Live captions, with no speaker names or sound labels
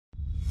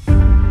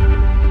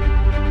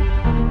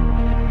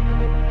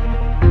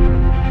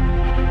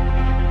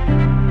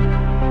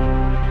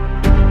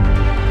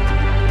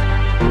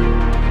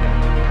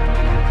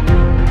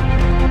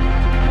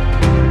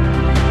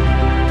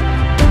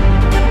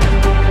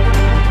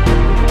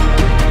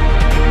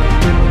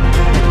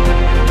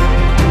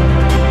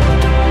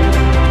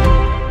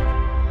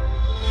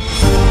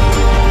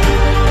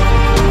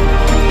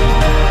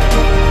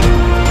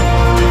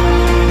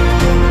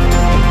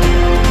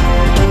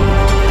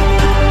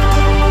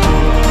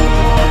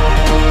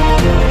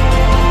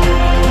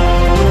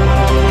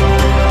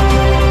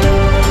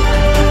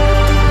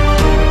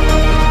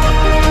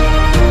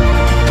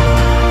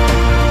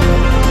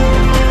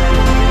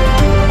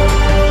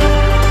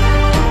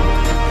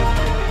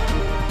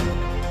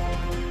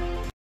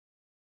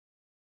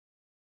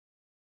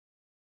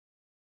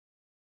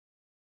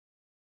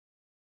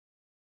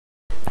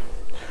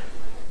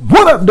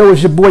What up, though?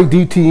 It's your boy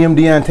DTM,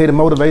 Deontay the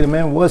Motivator,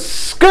 man.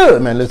 What's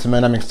good, man? Listen,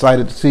 man, I'm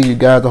excited to see you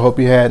guys. I hope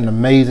you had an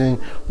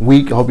amazing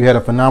week. I hope you had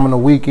a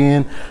phenomenal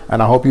weekend,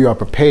 and I hope you are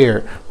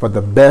prepared for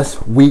the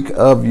best week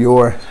of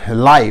your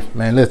life,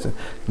 man. Listen,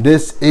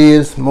 this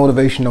is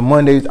Motivational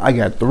Mondays. I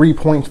got 3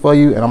 points for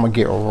you, and I'm gonna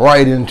get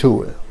right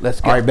into it.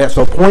 Let's get all right, bet.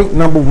 So point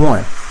number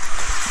one,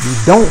 you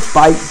don't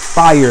fight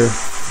fire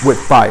with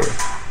fire.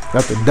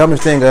 That's the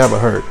dumbest thing I ever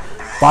heard.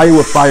 Fire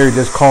with fire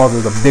just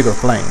causes a bigger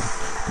flame.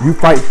 You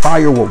fight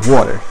fire with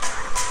water,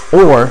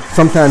 or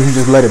sometimes you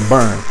just let it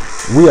burn.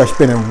 We are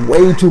spending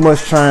way too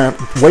much time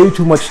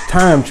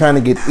trying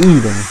to get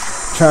even,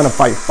 trying to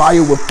fight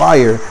fire with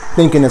fire,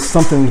 thinking that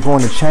something's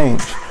going to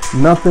change.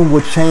 Nothing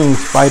will change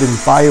fighting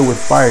fire with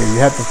fire. You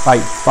have to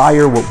fight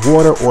fire with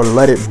water or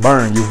let it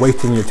burn. You're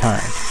wasting your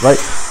time, right?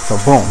 So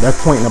boom,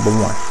 that's point number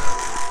one.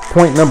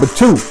 Point number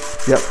two,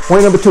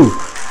 point number two,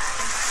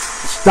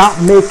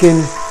 stop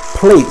making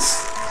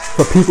plates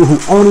for people who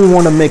only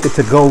want to make a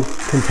to-go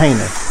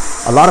container.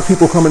 A lot of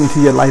people coming into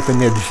your life and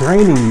they're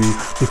draining you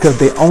because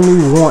they only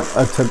want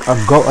a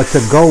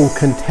to-go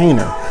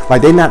container.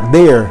 Like, they're not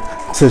there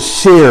to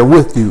share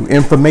with you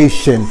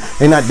information.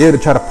 They're not there to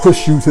try to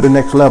push you to the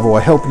next level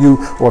or help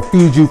you or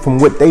feed you from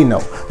what they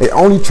know. They're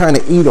only trying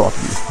to eat off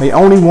you. They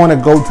only want to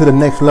go to the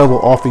next level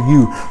off of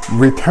you,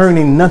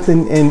 returning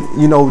nothing and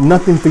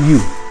nothing for you.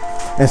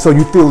 And so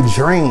you feel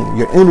drained.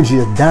 Your energy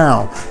is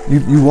down.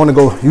 You want to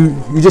go.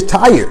 You're just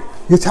tired.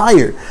 You're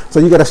tired. So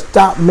you got to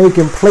stop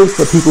making plates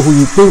for people who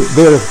you think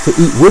they're to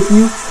eat with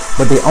you,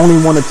 but they only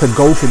want a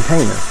to-go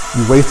container.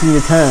 You're wasting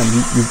your time.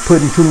 You're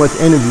putting too much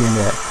energy in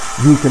that.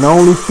 You can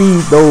only feed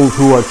those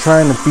who are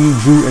trying to feed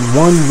you in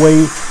one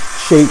way,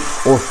 shape,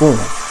 or form.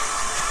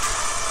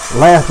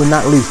 Last but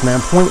not least, man,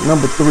 point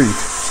number three,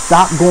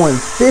 stop going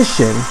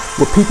fishing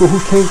with people who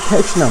can't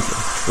catch nothing.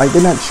 Like,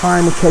 they're not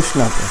trying to catch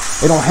nothing.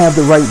 They don't have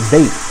the right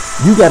bait.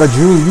 You got a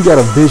dream, you got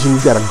a vision,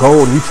 you got a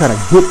goal, and you're trying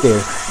to get there.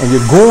 And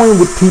you're going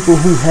with people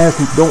who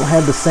don't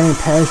have the same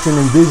passion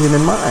and vision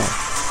in mind.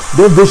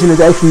 Their vision is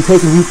actually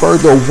taking you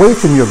further away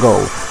from your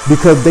goal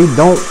because they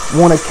don't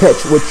want to catch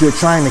what you're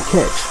trying to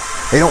catch.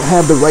 They don't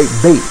have the right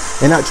bait.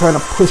 They're not trying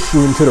to push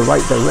you into the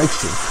right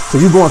direction. So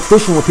you're going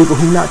fishing with people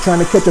who are not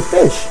trying to catch a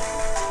fish.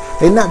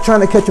 They're not trying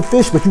to catch a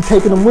fish, but you're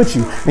taking them with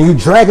you and you're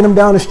dragging them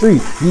down the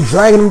street. You're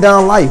dragging them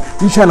down life.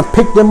 You're trying to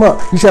pick them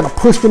up. You're trying to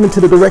push them into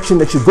the direction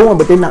that you're going,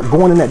 but they're not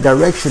going in that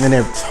direction, and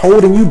they're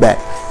holding you back.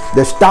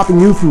 They're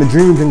stopping you from the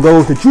dreams and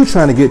goals that you're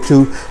trying to get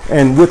to,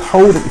 and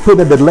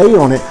putting a delay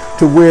on it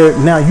to where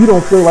now you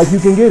don't feel like you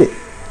can get it.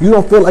 You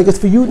don't feel like it's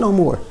for you no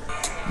more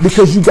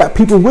because you got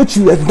people with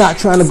you that's not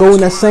trying to go in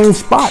that same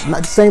spot,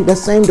 that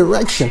same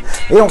direction.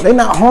 They're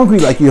not hungry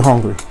like you're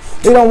hungry.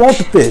 They don't want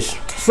the fish.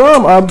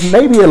 Some are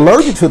maybe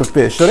allergic to the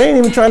fish, so they ain't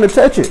even trying to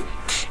touch it.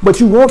 But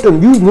you want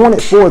them. You want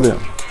it for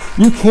them.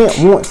 You can't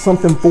want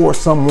something for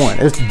someone.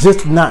 It's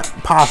just not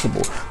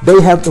possible. They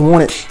have to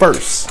want it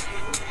first.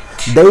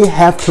 They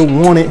have to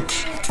want it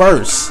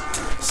first.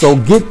 So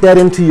get that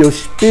into your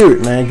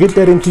spirit, man. Get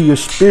that into your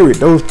spirit.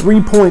 Those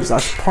 3 points,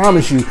 I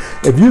promise you,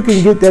 if you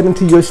can get that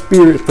into your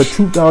spirit for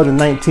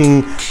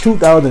 2019,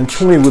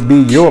 2020 would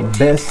be your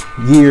best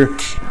year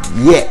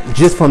yet.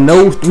 Just from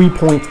those 3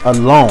 points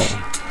alone.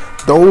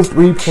 Those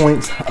 3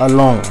 points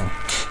alone.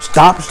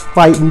 Stop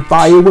fighting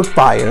fire with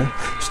fire.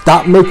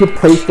 Stop making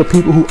plates for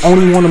people who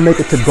only want to make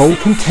a to-go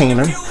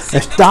container.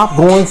 And stop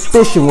going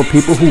fishing with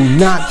people who are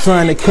not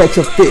trying to catch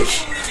a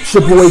fish. It's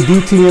your boy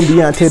DTM,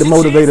 Deontay the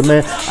Motivator,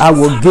 man. I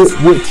will get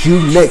with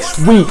you next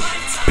week.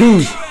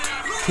 Peace.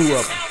 2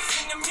 up.